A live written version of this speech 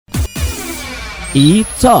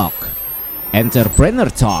E-Talk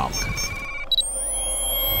Entrepreneur Talk.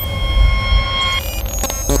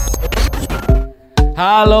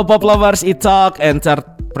 Halo Pop Lovers, E-Talk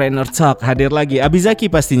Entrepreneur Talk hadir lagi.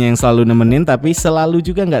 Abizaki pastinya yang selalu nemenin, tapi selalu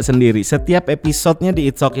juga gak sendiri. Setiap episodenya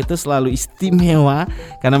di E-Talk itu selalu istimewa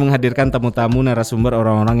karena menghadirkan tamu-tamu, narasumber,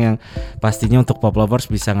 orang-orang yang pastinya untuk Pop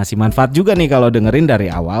Lovers bisa ngasih manfaat juga nih kalau dengerin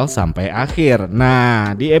dari awal sampai akhir.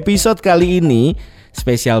 Nah, di episode kali ini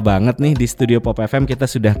spesial banget nih, di studio Pop FM kita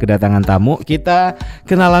sudah kedatangan tamu. Kita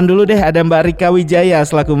kenalan dulu deh, ada Mbak Rika Wijaya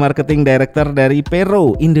selaku Marketing Director dari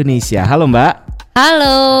Pero Indonesia. Halo Mbak.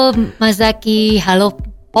 Halo Mas Zaki, halo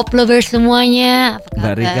Pop Lovers semuanya.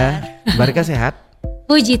 Apa kabar? Mbak Rika sehat?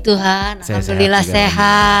 Puji Tuhan, alhamdulillah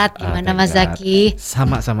sehat. Gimana Mas Zaki?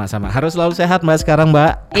 Sama. Harus selalu sehat Mbak sekarang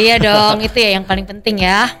Mbak. Iya dong, itu ya yang paling penting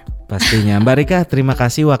ya. Pastinya. Mbak Rika, terima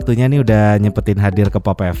kasih waktunya nih udah nyempetin hadir ke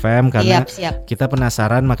Pop FM karena siap. Kita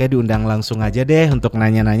penasaran, makanya diundang langsung aja deh untuk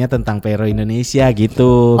nanya-nanya tentang Pero Indonesia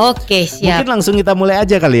gitu. Oke, siap. Mungkin langsung kita mulai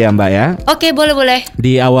aja kali ya Mbak ya. Oke, boleh.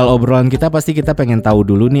 Di awal obrolan kita pasti kita pengen tahu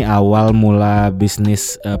dulu nih awal mula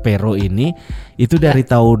bisnis Pero ini itu dari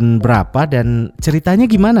tahun berapa dan ceritanya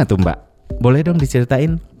gimana tuh Mbak? Boleh dong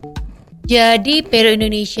diceritain? Jadi Pero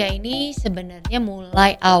Indonesia ini sebenarnya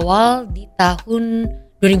mulai awal di tahun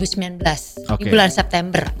 2019 di bulan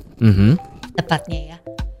September tepatnya ya.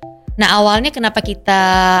 Nah awalnya kenapa kita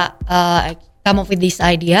come up with this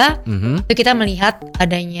idea itu kita melihat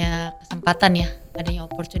adanya kesempatan ya, adanya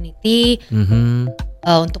opportunity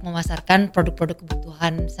untuk memasarkan produk-produk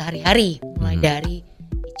kebutuhan sehari-hari mulai dari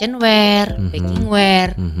kitchenware,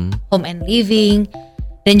 bakingware, home and living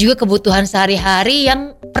dan juga kebutuhan sehari-hari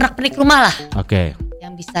yang pernak-pernik rumah lah.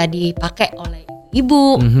 Yang bisa dipakai oleh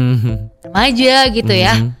ibu, remaja gitu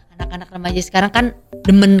ya. Anak-anak remaja sekarang kan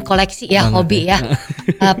demen koleksi ya, hobi ya.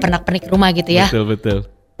 Pernak-pernik rumah gitu ya. Betul.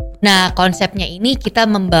 Nah, konsepnya ini kita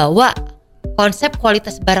membawa konsep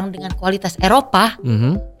kualitas barang dengan kualitas Eropa,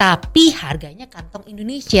 tapi harganya kantong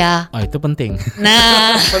Indonesia. Oh, itu penting.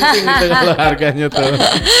 Nah, penting itu kalau harganya tuh.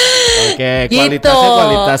 Kualitasnya gitu.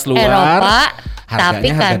 Kualitas luar. Eropa,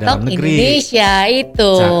 tapi harga kantong Indonesia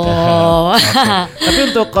itu. Tapi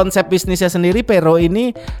untuk konsep bisnisnya sendiri Pero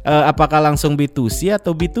ini apakah langsung B2C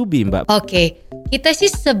atau B2B Mbak? Oke, kita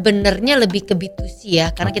sih sebenarnya lebih ke B2C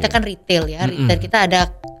ya, karena kita kan retail ya. Retail kita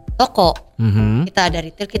ada toko, kita ada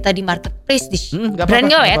retail, kita di marketplace di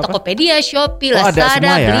brand ya, Tokopedia, Shopee,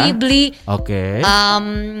 Lazada, ya? Blibli,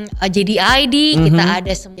 JD.ID, kita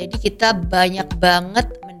ada semua. Jadi kita banyak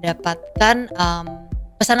banget mendapatkan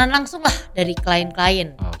pesanan langsung lah dari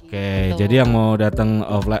klien-klien. Gitu. Jadi yang mau datang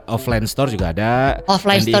offline store juga ada,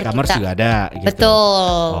 offline store e-commerce kita juga ada gitu.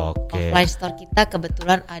 Betul. Offline store kita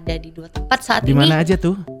kebetulan ada di 2 tempat saat ini. Di mana aja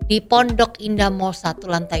tuh? Di Pondok Indah Mall 1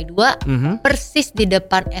 lantai 2, persis di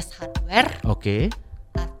depan S Hardware.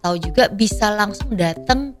 Atau juga bisa langsung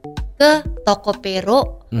datang ke toko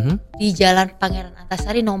Pero di Jalan Pangeran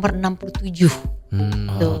Antasari nomor 67.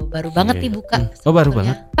 Tuh baru banget dibuka. Baru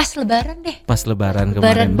banget. Pas lebaran deh. Pas lebaran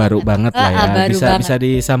kemarin baru banget lah ya. Bisa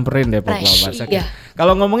disamperin deh Pop Lovers.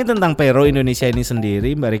 Kalau ngomongin tentang Pero Indonesia ini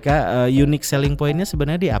sendiri Mbak Rika, unique selling point-nya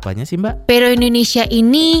sebenarnya di apanya sih Mbak? Pero Indonesia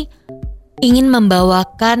ini ingin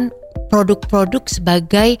membawakan produk-produk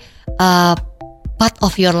sebagai part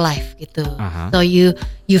of your life gitu. So you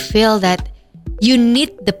feel that you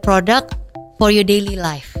need the product for your daily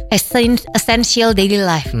life, essential daily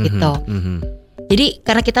life gitu. Jadi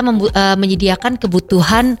karena kita menyediakan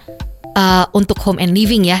kebutuhan untuk home and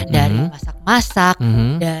living ya, dari masak-masak,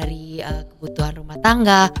 dari kebutuhan rumah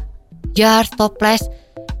tangga, jar, toples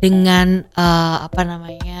dengan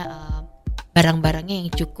barang-barangnya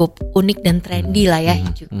yang cukup unik dan trendy lah ya,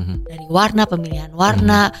 dari warna, pemilihan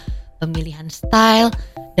warna, pemilihan style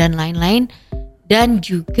dan lain-lain, dan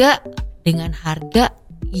juga dengan harga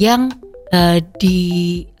yang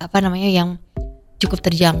yang cukup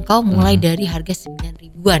terjangkau mulai dari harga 9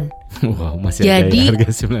 ribuan. Wow, masih jadi ada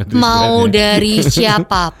harga 9 ribuan mau ya. dari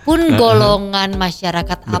siapapun, golongan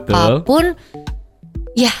masyarakat apapun,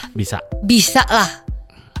 ya bisa lah.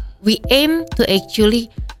 We aim to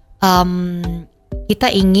actually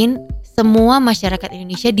kita ingin semua masyarakat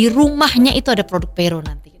Indonesia di rumahnya itu ada produk Pero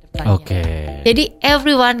nanti ke depannya. Jadi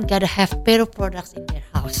everyone gotta have Pero products in their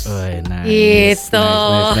house. Nice.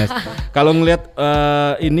 Kalau ngelihat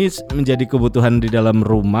ini menjadi kebutuhan di dalam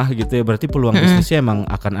rumah gitu ya, berarti peluang bisnisnya emang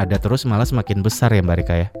akan ada terus, malah semakin besar ya Mbak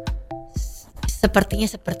Rika ya. Sepertinya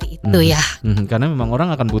seperti itu ya. Karena memang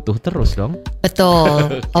orang akan butuh terus dong.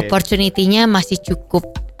 Betul. Opportunity-nya masih cukup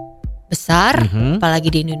besar,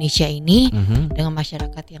 apalagi di Indonesia ini dengan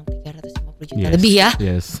masyarakat yang 350 juta lebih ya.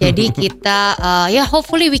 Jadi kita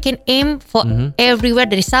hopefully we can aim for everywhere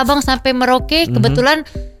dari Sabang sampai Merauke. Kebetulan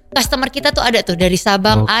customer kita tuh ada tuh dari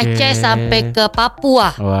Sabang, Aceh sampai ke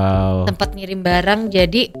Papua. Tempat ngirim barang,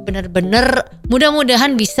 jadi benar-benar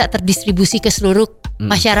mudah-mudahan bisa terdistribusi ke seluruh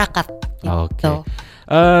masyarakat. Gitu.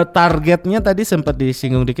 Targetnya tadi sempat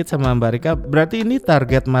disinggung dikit sama Mbak Rika. Berarti ini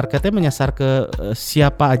target marketnya menyasar ke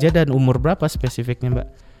siapa aja dan umur berapa spesifiknya, Mbak?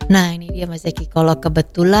 Nah ini dia Mas Zaki. Kalau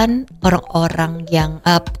kebetulan orang-orang yang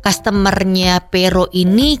customernya Pero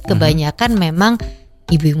ini kebanyakan memang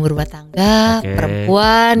ibu-ibu rumah tangga,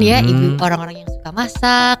 perempuan ya, ibu orang-orang yang suka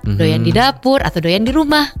masak, doyan di dapur atau doyan di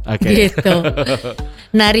rumah, gitu.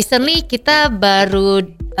 Nah recently kita baru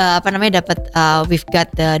dapat we've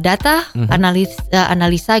got the data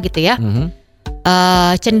analisa gitu ya.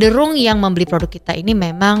 Cenderung yang membeli produk kita ini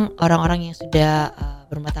memang orang-orang yang sudah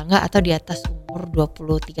berumah tangga atau di atas umur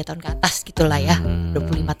 23 tahun ke atas gitulah ya,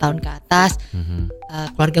 25 tahun ke atas,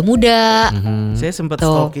 keluarga muda. Saya sempat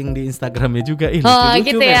stalking di Instagramnya juga ini.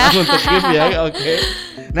 Gitu ya. Untuk ya.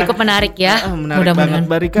 Nah, cukup menarik ya. Menarik banget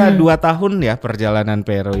Mbak Rika, 2 tahun ya perjalanan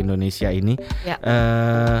Pero Indonesia ini. Ya.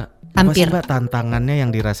 Hampir. Apa sih Mbak tantangannya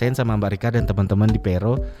yang dirasain sama Mbak Rika dan teman-teman di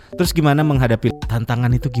Pero? Terus gimana menghadapi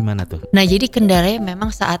tantangan itu gimana tuh? Nah jadi kendalanya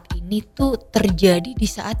memang saat ini tuh terjadi di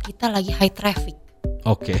saat kita lagi high traffic.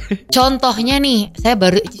 Contohnya nih, saya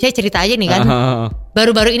cerita aja nih kan.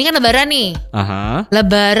 Baru-baru ini kan Lebaran nih.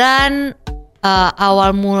 Lebaran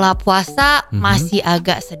awal mula puasa masih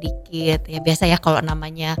agak sedikit. Ya biasa ya kalau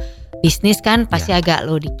namanya bisnis kan pasti agak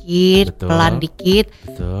low dikit, pelan dikit.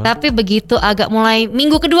 Tapi begitu agak mulai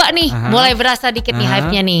minggu kedua nih, mulai berasa dikit nih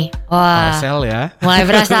hype-nya nih. Wah. Parcel ya. Mulai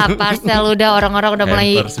berasa parcel udah orang-orang udah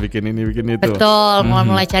mulai bikin ini bikin itu. Betul,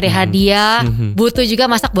 mulai cari hadiah. Butuh juga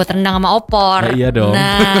masak buat rendang sama opor. Iya dong.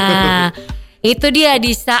 Nah, itu dia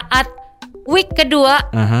di saat week kedua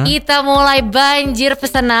kita mulai banjir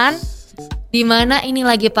pesanan. Di mana ini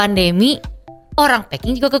lagi pandemi, orang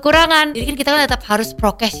packing juga kekurangan. Jadi kan kita kan tetap harus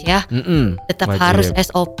prokes ya. Tetap harus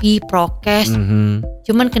SOP, prokes.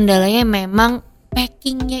 Cuman kendalanya memang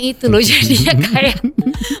packingnya itu loh. Jadinya kayak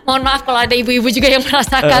mohon maaf kalau ada ibu-ibu juga yang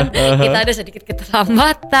merasakan kita ada sedikit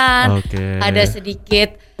keterlambatan, ada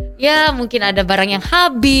sedikit ya mungkin ada barang yang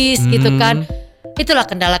habis gitu kan. Itulah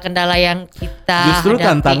kendala-kendala yang kita justru hadapi.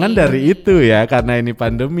 Tantangan dari itu ya, karena ini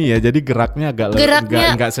pandemi ya, jadi geraknya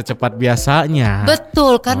nggak secepat biasanya.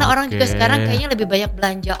 Betul, karena orang juga sekarang kayaknya lebih banyak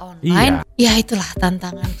belanja online. Ya itulah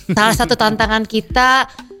tantangan. Salah satu tantangan kita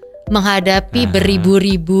menghadapi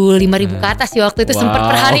beribu-ribu, 5.000 ke atas sih waktu itu sempat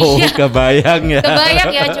per hari ya. Kebayang ya. Kebayang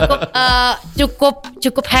ya,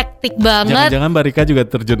 cukup hektik banget. Jangan-jangan Mbak Rika juga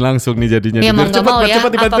terjun langsung nih jadinya. Ya mau nggak mau ya,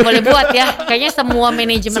 apa boleh buat ya. Kayaknya semua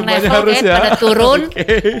manajemen level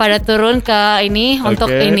pada turun ke ini untuk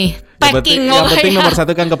ini. Packing yang penting nomor 1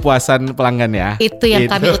 kan kepuasan pelanggan ya. Itu yang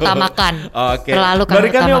kami utamakan. Selalu kami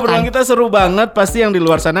utamakan. Nih obrolan kita seru banget. Pasti yang di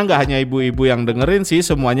luar sana gak hanya ibu-ibu yang dengerin sih,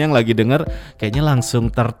 semuanya yang lagi denger kayaknya langsung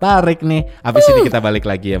tertarik nih. Abis ini kita balik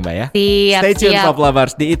lagi ya Mbak ya. Stay tune Pop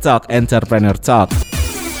Lovers di E-Talk Entrepreneur Talk.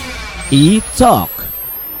 E-Talk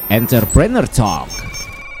Entrepreneur Talk.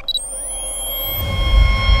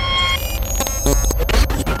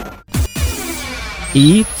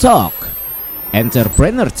 E-Talk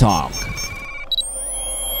Entrepreneur Talk.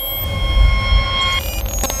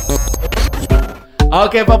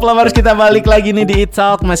 Oke Pop Lovers, kita balik lagi nih di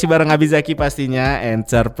E-Talk. Masih bareng Abi Zaki pastinya,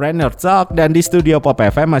 Entrepreneur Talk. Dan di studio Pop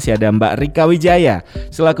FM masih ada Mbak Rika Wijaya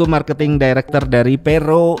selaku Marketing Director dari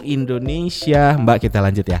Pero Indonesia. Mbak, kita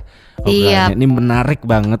lanjut ya. Ini menarik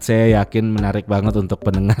banget, saya yakin menarik banget untuk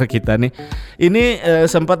pendengar kita nih. Ini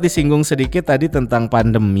sempat disinggung sedikit tadi tentang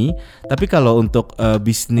pandemi. Tapi kalau untuk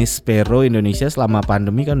bisnis Pero Indonesia selama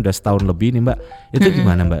pandemi kan udah setahun lebih nih Mbak. Itu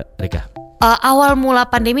gimana Mbak Rika? Awal mula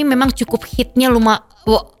pandemi memang cukup hitnya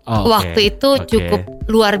waktu itu cukup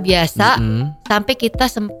luar biasa. Sampai kita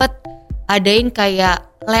sempet adain kayak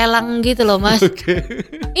lelang gitu loh Mas.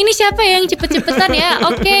 Ini siapa yang cepet-cepetan ya?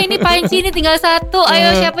 Ini panci ini tinggal 1. Ayo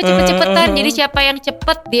siapa cepet-cepetan. Jadi siapa yang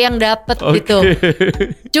cepet dia yang dapet gitu.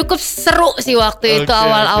 Cukup seru sih waktu itu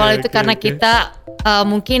awal-awal itu karena kita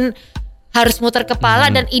mungkin harus muter kepala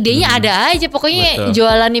dan idenya ada aja. Pokoknya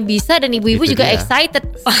jualannya bisa dan ibu-ibu itu juga dia. Excited.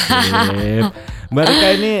 Mbak Rika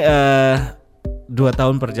ini 2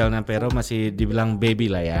 tahun perjalanan Pero masih dibilang baby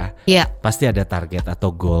lah ya. Iya. Pasti ada target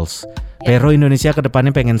atau goals. Pero Indonesia ke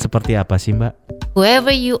depannya pengen seperti apa sih Mbak?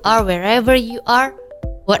 Whoever you are, wherever you are,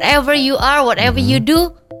 whatever you are, whatever you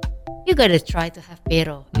do, you gotta try to have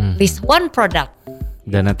Pero. At least one product.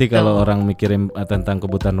 Dan nanti kalau orang mikirin tentang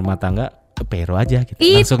kebutuhan rumah tangga, Pero aja gitu.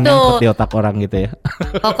 Langsung nyangkut di otak orang gitu ya.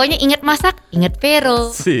 Pokoknya ingat masak, ingat Pero.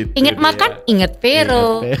 Ingat makan, ingat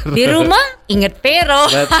Pero. Di rumah, ingat Pero.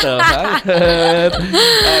 Betul banget.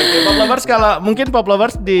 Oke, Pop Lovers, kalau mungkin Pop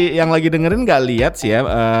Lovers yang lagi dengerin gak lihat sih ya,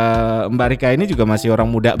 Mbak Rika ini juga masih orang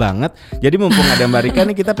muda banget. Jadi mumpung ada Mbak Rika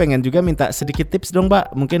nih, kita pengen juga minta sedikit tips dong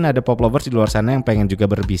Mbak. Mungkin ada Pop Lovers di luar sana yang pengen juga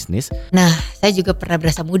berbisnis. Nah, saya juga pernah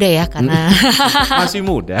berasa muda ya, karena masih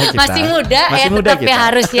muda kita. Masih muda tetap kita. Ya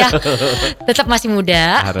harus ya. Tetap masih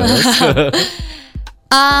muda. Harus.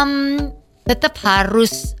 Tetap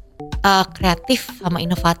harus kreatif sama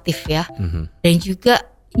inovatif ya. Dan juga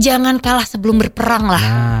jangan kalah sebelum berperang lah.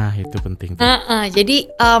 Nah, itu penting tuh. Jadi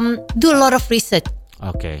do a lot of research.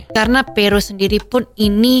 Oke. Karena Pero sendiri pun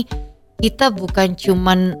ini kita bukan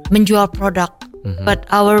cuman menjual produk, but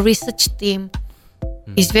our research team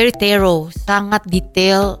is very thorough, sangat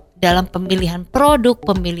detail dalam pemilihan produk,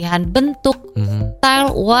 pemilihan bentuk,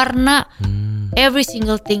 style, warna, every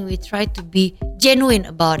single thing we try to be genuine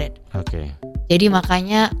about it. Oke. Jadi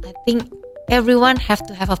makanya I think everyone have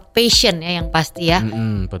to have a passion ya, yang pasti ya.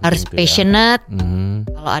 Harus passionate.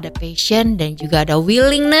 Kalau ada passion dan juga ada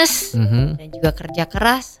willingness dan juga kerja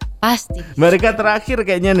keras, pasti. Mereka terakhir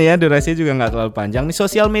kayaknya nih ya, durasinya juga nggak terlalu panjang nih.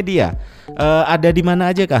 Sosial media ada di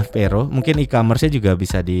mana aja kah Pero? Mungkin e-commerce-nya juga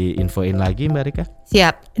bisa diinfoin lagi Mbak Rika.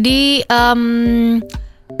 Siap. Di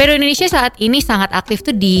Pero Indonesia saat ini sangat aktif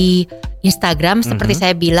tuh di Instagram. Seperti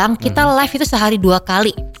saya bilang, kita live itu sehari 2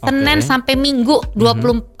 kali, Senin sampai Minggu,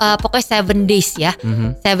 20 pokoknya 7 days ya,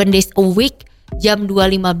 7 days a week, jam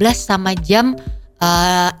 2.15 sama jam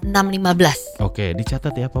 6.15. Oke,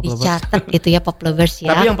 dicatat ya Pop Lovers. Dicatat itu ya Pop Lovers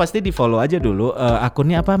ya. Tapi yang pasti di follow aja dulu.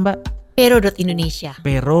 Akunnya apa Mbak? Pero.Indonesia.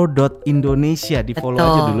 Pero.Indonesia, di follow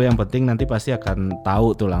aja dulu. Yang penting nanti pasti akan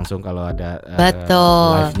tahu tuh langsung kalau ada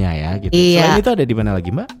live-nya ya gitu. Iya. Selain itu ada di mana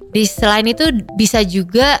lagi Mbak? Selain itu bisa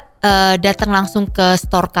juga datang langsung ke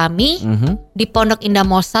store kami di Pondok Indah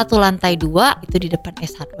Mall 1 lantai 2, itu di depan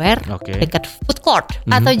S Hardware, dekat food court.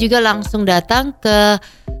 Atau juga langsung datang ke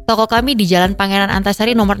toko kami di Jalan Pangeran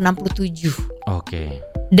Antasari nomor 67.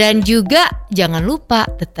 Dan juga jangan lupa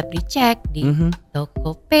tetap dicek di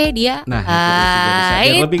Tokopedia. Nah,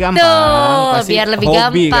 biar lebih gampang. Pasti biar lebih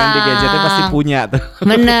hobi gampang. Kan di gadgetnya pasti punya tuh.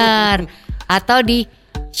 Bener. Atau di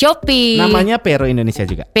Shopee. Namanya Pero Indonesia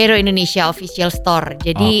juga. Pero Indonesia Official Store.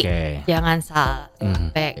 Jadi jangan salah.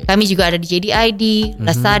 Kami juga ada di JDID,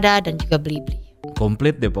 Lazada dan juga Blibli.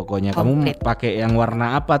 Komplit deh pokoknya. Kamu pakai yang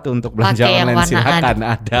warna apa tuh untuk belanja online? Silakan,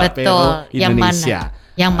 ada Pero Indonesia.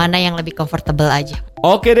 Yang mana yang lebih comfortable aja.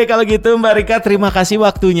 Oke deh kalau gitu Mbak Rika, terima kasih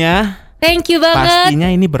waktunya. Thank you banget.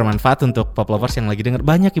 Pastinya ini bermanfaat untuk Pop Lovers yang lagi denger.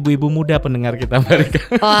 Banyak ibu-ibu muda pendengar kita Mbak Rika.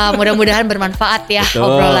 Wah, mudah-mudahan bermanfaat ya. Betul.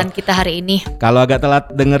 Obrolan kita hari ini. Kalau agak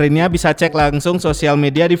telat dengerinnya bisa cek langsung sosial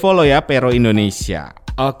media, di follow ya Pero Indonesia.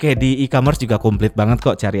 Oke, di e-commerce juga komplit banget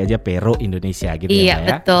kok, cari aja Pero Indonesia gitu. Iya,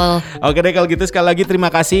 ya. Betul. Oke deh kalau gitu, sekali lagi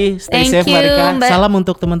terima kasih. Stay safe Mbak Rika. Salam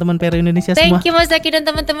untuk teman-teman Pero Indonesia semua. Thank you Mas Zaki dan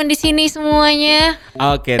teman-teman di sini semuanya.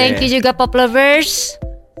 Oke. Thank you juga Pop Lovers.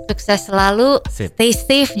 Sukses selalu. Stay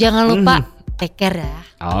safe, jangan lupa. Take care ya.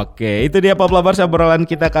 Oke, itu dia Pop Lovers, obrolan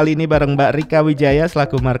kita kali ini bareng Mbak Rika Wijaya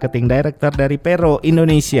selaku Marketing Director dari Pero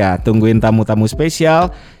Indonesia. Tungguin tamu-tamu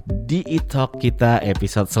spesial di e-talk kita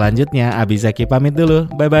episode selanjutnya. Abi Zaki pamit dulu.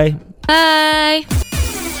 Bye-bye. Bye.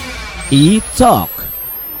 E-talk,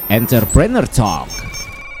 Entrepreneur Talk.